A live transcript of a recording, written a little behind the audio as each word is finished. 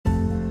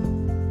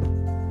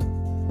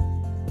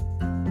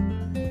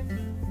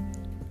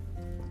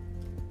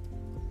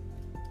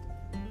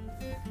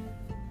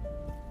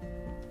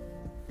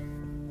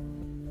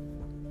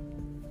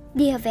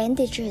The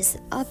advantages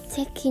of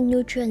taking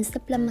nutrient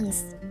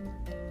supplements.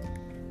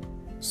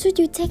 Should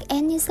you take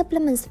any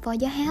supplements for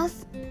your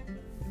health?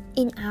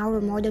 In our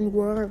modern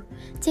world,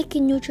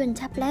 taking nutrient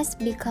tablets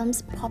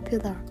becomes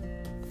popular.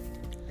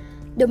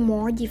 The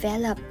more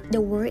developed the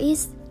world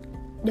is,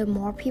 the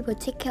more people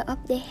take care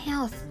of their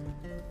health.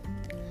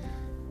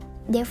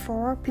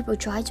 Therefore, people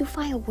try to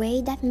find a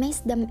way that makes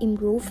them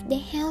improve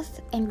their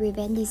health and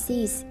prevent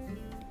disease.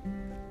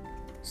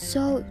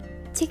 So,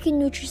 taking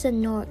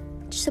nutritional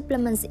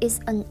supplements is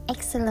an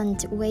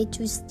excellent way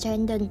to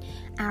strengthen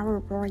our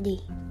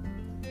body.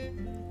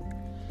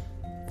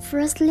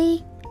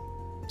 Firstly,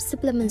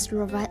 supplements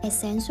provide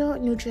essential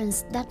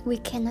nutrients that we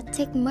cannot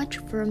take much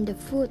from the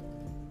food.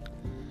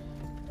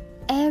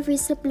 Every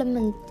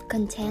supplement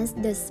contains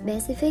the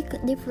specific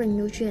different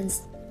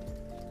nutrients.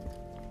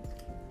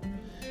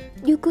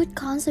 You could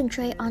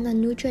concentrate on a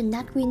nutrient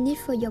that we need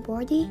for your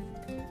body.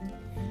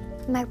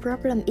 My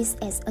problem is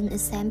as an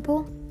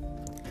example.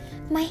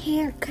 My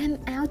hair came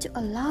out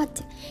a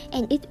lot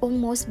and it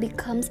almost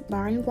becomes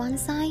burned one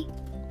side.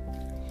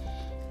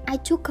 I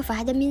took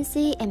vitamin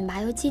C and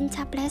biotin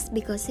tablets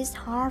because it's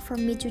hard for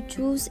me to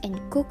choose and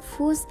cook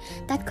foods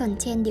that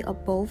contain the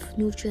above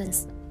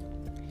nutrients.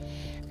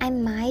 I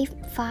might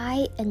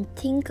find and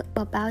think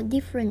about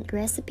different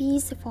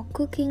recipes for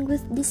cooking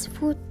with this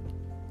food.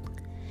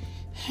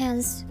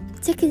 Hence,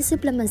 taking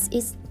supplements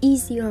is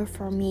easier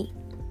for me.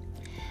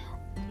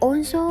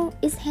 Also,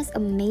 it has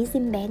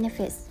amazing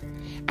benefits.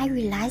 I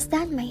realized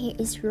that my hair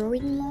is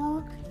growing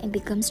more and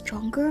becomes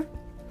stronger.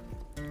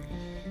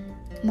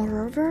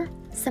 Moreover,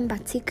 some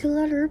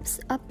particular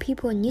groups of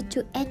people need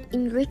to add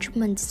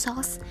enrichment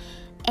sauce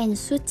and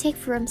should take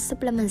from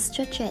supplements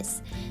such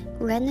as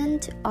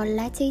pregnant or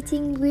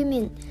lactating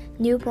women,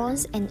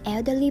 newborns, and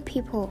elderly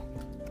people.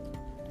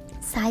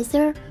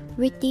 Sizer,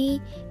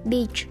 Ridley,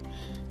 Beach,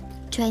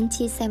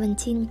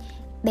 2017,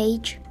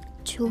 page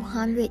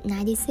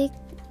 296.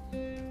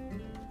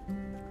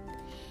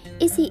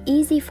 Is it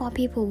easy for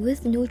people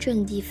with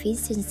nutrient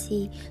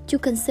deficiency to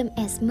consume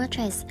as much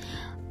as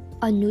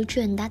a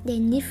nutrient that they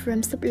need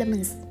from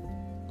supplements?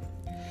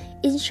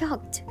 In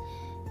short,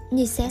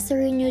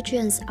 necessary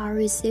nutrients are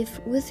received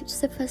with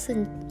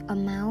sufficient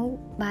amount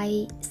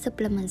by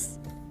supplements.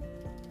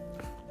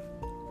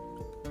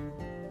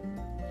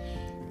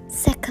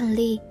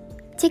 Secondly,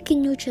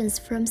 taking nutrients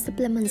from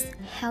supplements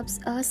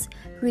helps us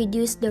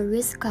reduce the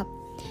risk of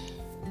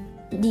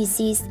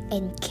disease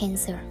and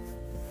cancer.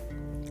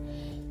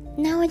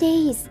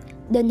 Nowadays,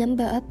 the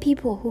number of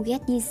people who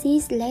get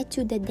disease led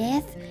to the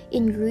death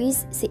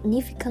increased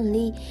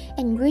significantly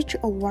and reached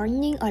a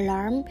warning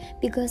alarm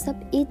because of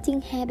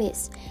eating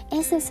habits,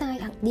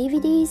 exercise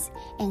activities,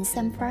 and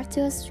some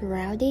factors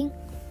surrounding.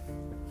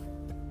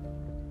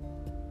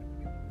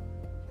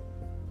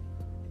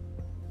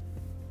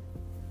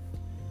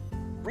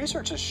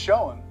 Research has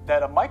shown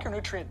that a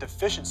micronutrient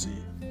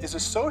deficiency is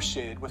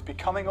associated with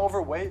becoming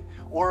overweight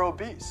or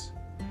obese.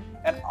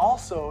 And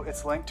also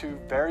it's linked to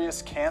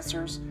various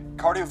cancers,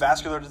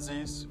 cardiovascular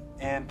disease,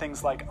 and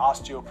things like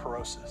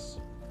osteoporosis.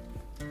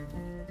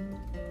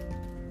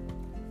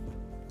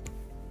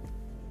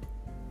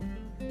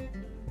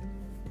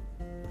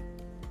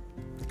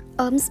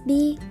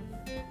 Ormsby,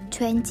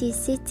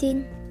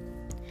 2016.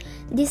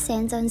 This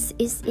sentence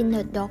is in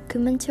a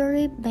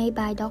documentary made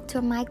by Dr.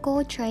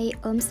 Michael J.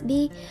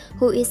 Ormsby,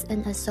 who is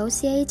an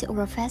associate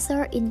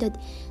professor in the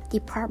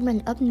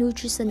Department of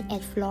Nutrition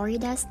at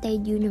Florida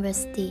State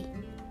University.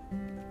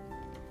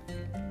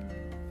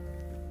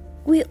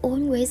 We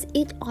always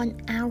eat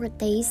on our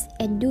days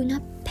and do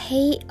not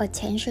pay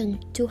attention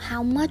to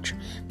how much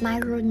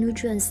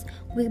micronutrients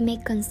we may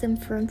consume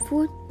from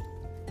food.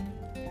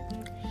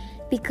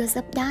 Because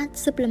of that,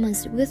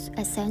 supplements with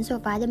essential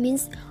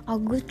vitamins are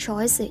good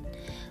choices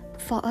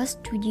for us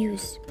to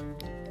use.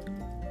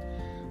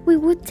 We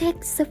would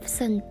take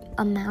sufficient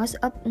amounts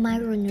of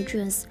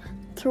micronutrients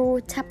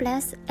through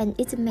tablets, and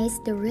it makes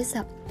the risk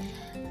of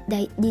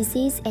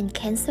disease and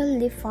cancer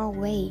live far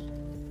away.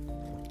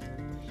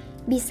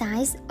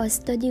 Besides, a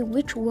study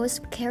which was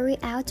carried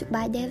out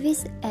by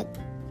Davis at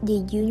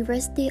the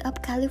University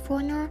of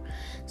California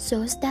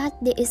shows that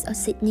there is a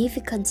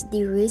significant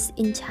decrease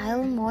in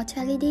child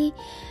mortality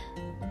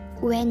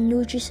when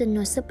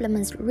nutritional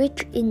supplements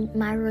rich in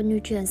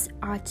micronutrients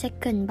are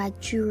taken by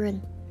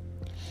children.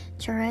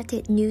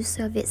 Chartered News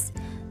Service,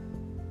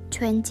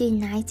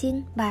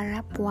 2019,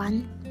 paragraph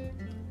 1.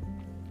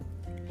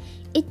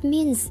 It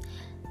means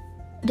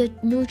the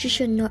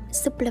nutritional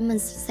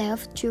supplements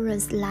save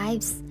children's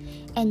lives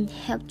and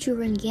help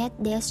children get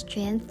their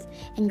strength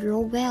and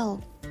grow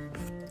well.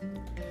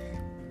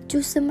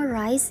 To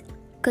summarize,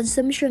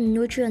 consumption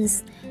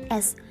nutrients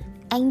as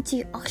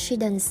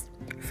antioxidants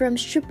from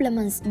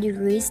supplements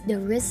decrease the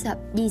risk of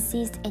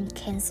disease and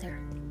cancer.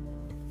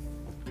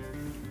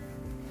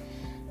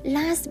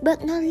 Last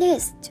but not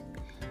least,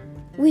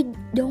 we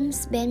don't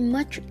spend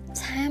much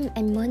time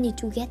and money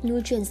to get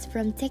nutrients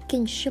from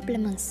taking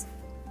supplements.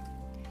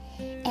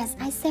 As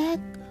I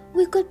said,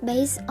 we could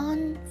base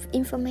on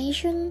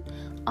information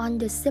on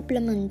the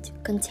supplement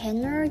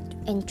container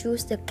and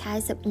choose the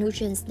kinds of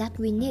nutrients that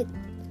we need.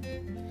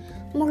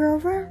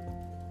 Moreover,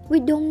 we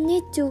don't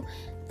need to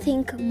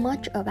think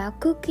much about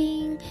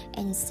cooking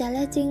and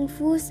selecting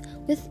foods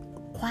with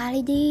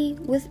quality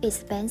with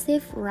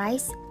expensive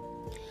rice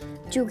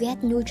to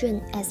get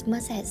nutrients as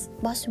much as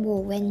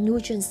possible when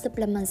nutrient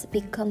supplements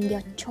become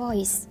your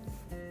choice.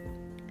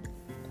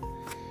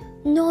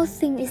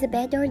 Nothing is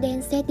better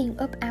than setting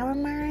up our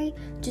mind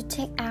to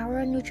take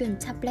our nutrient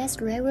tablets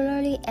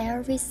regularly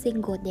every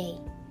single day.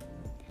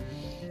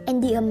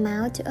 And the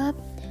amount of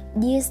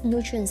these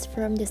nutrients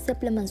from the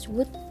supplements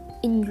would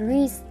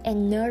enrich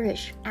and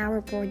nourish our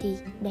body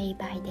day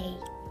by day.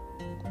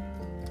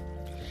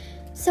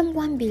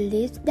 Someone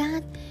believes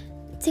that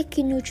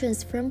taking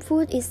nutrients from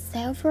food is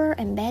safer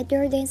and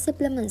better than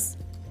supplements.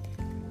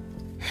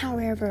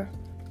 However,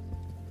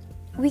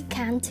 we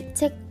can't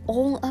take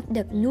all of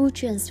the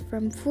nutrients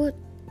from food.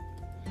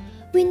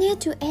 We need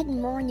to add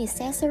more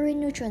necessary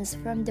nutrients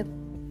from the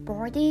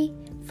body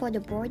for the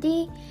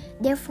body.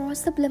 Therefore,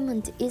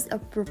 supplement is a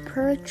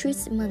proper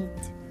treatment.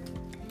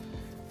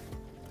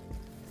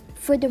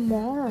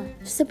 Furthermore,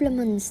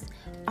 supplements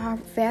are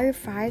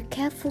verified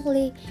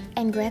carefully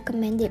and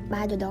recommended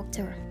by the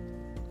doctor.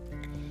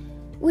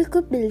 We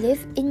could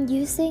believe in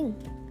using.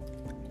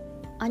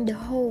 On the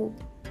whole,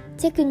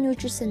 taking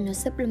nutritional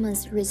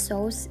supplements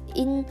results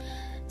in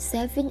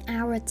saving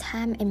our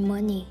time and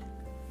money.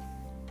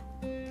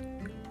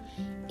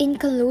 In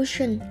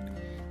conclusion,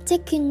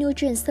 taking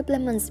nutrient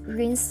supplements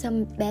brings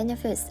some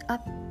benefits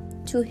up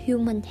to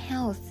human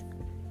health.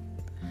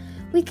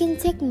 We can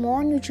take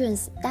more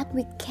nutrients that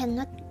we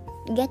cannot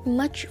get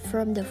much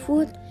from the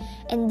food,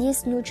 and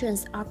these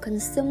nutrients are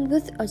consumed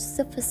with a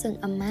sufficient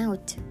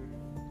amount.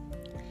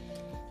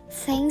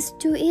 Thanks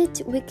to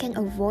it, we can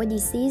avoid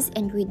disease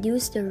and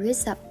reduce the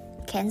risk of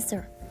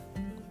cancer.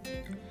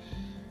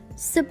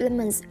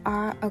 Supplements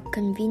are a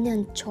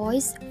convenient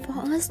choice for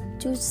us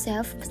to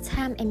save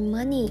time and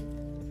money.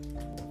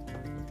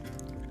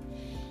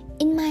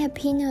 In my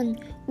opinion,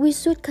 we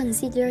should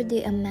consider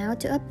the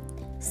amount of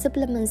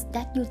supplements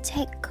that you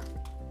take.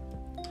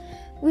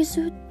 We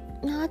should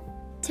not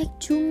take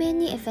too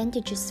many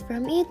advantages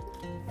from it.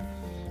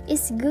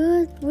 It's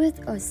good with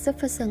a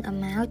sufficient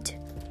amount.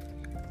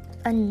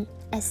 An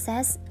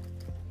excess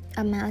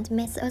amount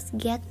makes us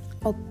get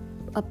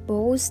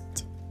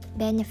opposed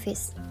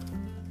benefits.